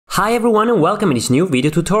Hi everyone and welcome in this new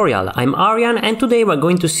video tutorial. I'm Aryan and today we're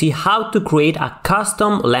going to see how to create a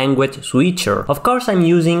custom language switcher. Of course I'm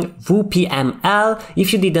using WPML.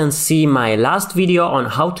 If you didn't see my last video on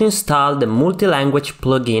how to install the multi-language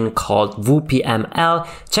plugin called WPML,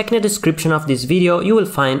 check in the description of this video. You will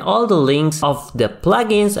find all the links of the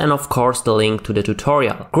plugins and of course the link to the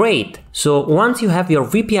tutorial. Great! So once you have your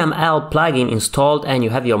WPML plugin installed and you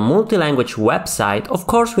have your multi-language website, of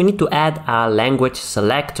course we need to add a language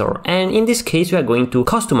selector, and in this case we are going to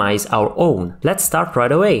customize our own. Let's start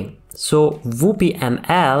right away. So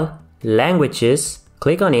WPML languages,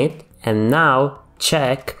 click on it, and now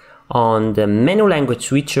check on the menu language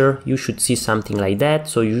switcher. You should see something like that,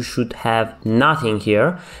 so you should have nothing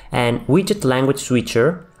here. And widget language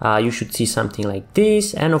switcher, you should see something like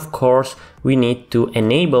this, and of course we need to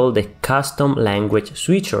enable the custom language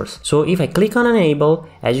switchers. So if I click on enable,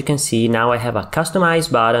 as you can see now I have a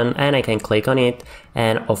customize button and I can click on it,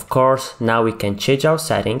 and of course now we can change our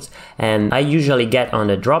settings. And I usually get on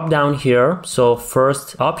the drop down here. So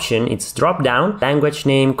first option, it's drop down, language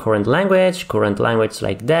name, current language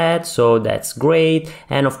like that, so that's great.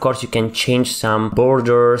 And of course you can change some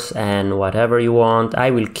borders and whatever you want. I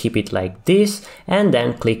will keep it like this and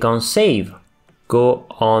then click on save. Go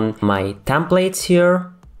on my templates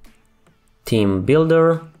here, theme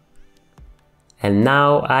builder, and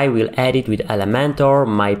now I will edit with Elementor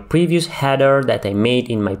my previous header that I made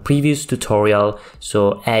in my previous tutorial.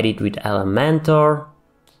 So edit with Elementor.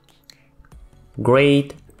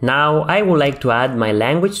 Great. Now I would like to add my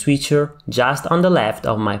language switcher just on the left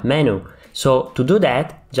of my menu. So to do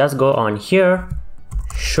that, just go on here,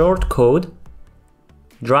 shortcode,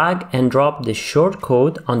 drag and drop the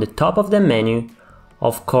shortcode on the top of the menu.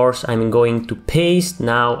 Of course, I'm going to paste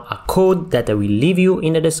now a code that I will leave you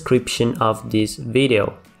in the description of this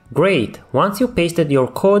video. Great! Once you pasted your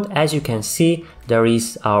code, as you can see, there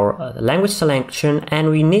is our language selection, and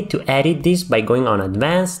we need to edit this by going on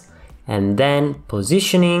advanced and then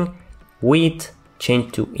positioning, width,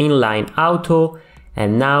 change to inline auto,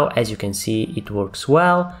 and now as you can see it works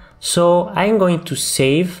well. So I'm going to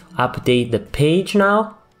save, update the page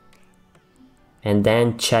now, and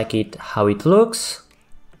then check it how it looks.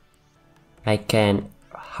 I can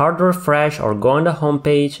hard refresh or go on the home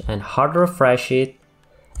page and hard refresh it,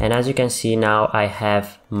 and as you can see now I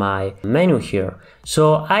have my menu here.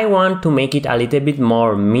 So I want to make it a little bit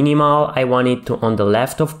more minimal. I want it to on the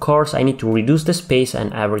left, of course. I need to reduce the space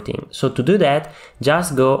and everything. So to do that,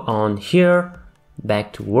 just go on here,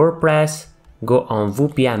 back to WordPress, go on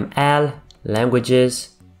WPML languages,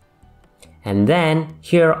 and then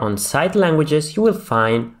here on site languages you will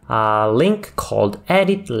find a link called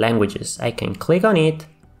edit languages. I can click on it,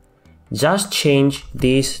 just change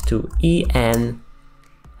this to EN,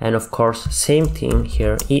 and of course same thing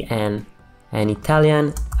here, EN, and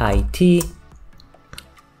Italian IT,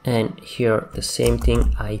 and here the same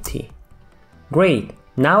thing, IT. Great!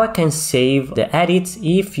 Now I can save the edits.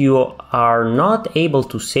 If you are not able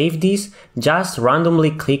to save this, just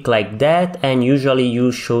randomly click like that, and usually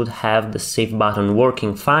you should have the save button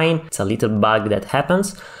working fine. It's a little bug that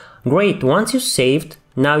happens. Great, once you saved,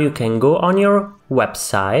 now you can go on your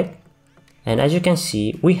website, and as you can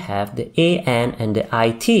see we have the AN and the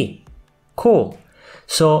IT. Cool.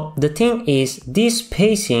 So the thing is, this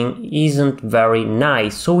spacing isn't very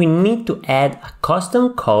nice, so we need to add a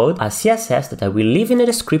custom code, a CSS that I will leave in the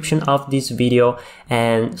description of this video.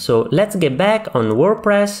 And so let's get back on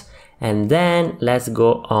WordPress, and then let's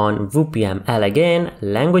go on WPML again,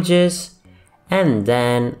 languages, and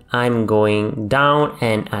then I'm going down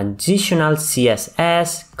and additional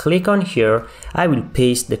CSS, click on here. I will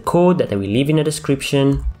paste the code that I will leave in the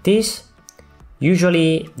description. This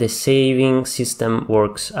usually the saving system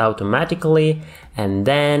works automatically, and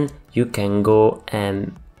then you can go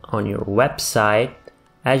and on your website,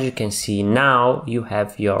 as you can see now you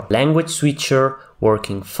have your language switcher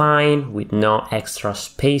working fine with no extra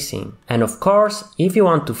spacing. And of course if you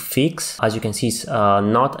want to fix, as you can see it's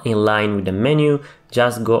not in line with the menu,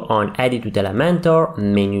 just go on edit with Elementor,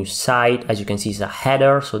 menu site, as you can see it's a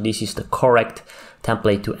header, so this is the correct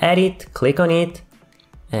template to edit. Click on it,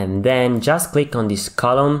 and then just click on this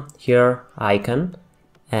column here icon,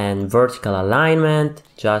 and vertical alignment,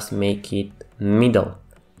 just make it middle.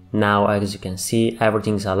 Now as you can see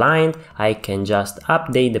everything's aligned. I can just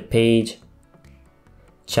update the page,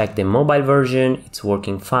 check the mobile version, it's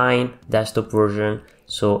working fine, desktop version.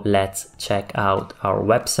 So let's check out our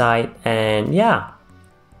website, and yeah,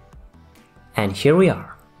 and here we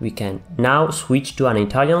are. We can now switch to an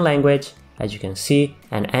Italian language, as you can see,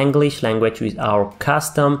 an English language with our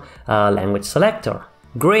custom language selector.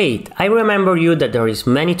 Great! I remember you that there is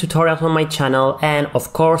many tutorials on my channel, and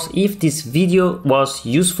of course, if this video was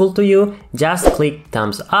useful to you, just click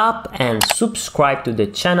thumbs up and subscribe to the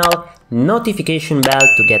channel, notification bell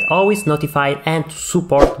to get always notified and to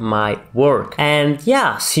support my work. And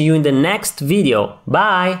yeah, see you in the next video.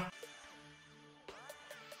 Bye!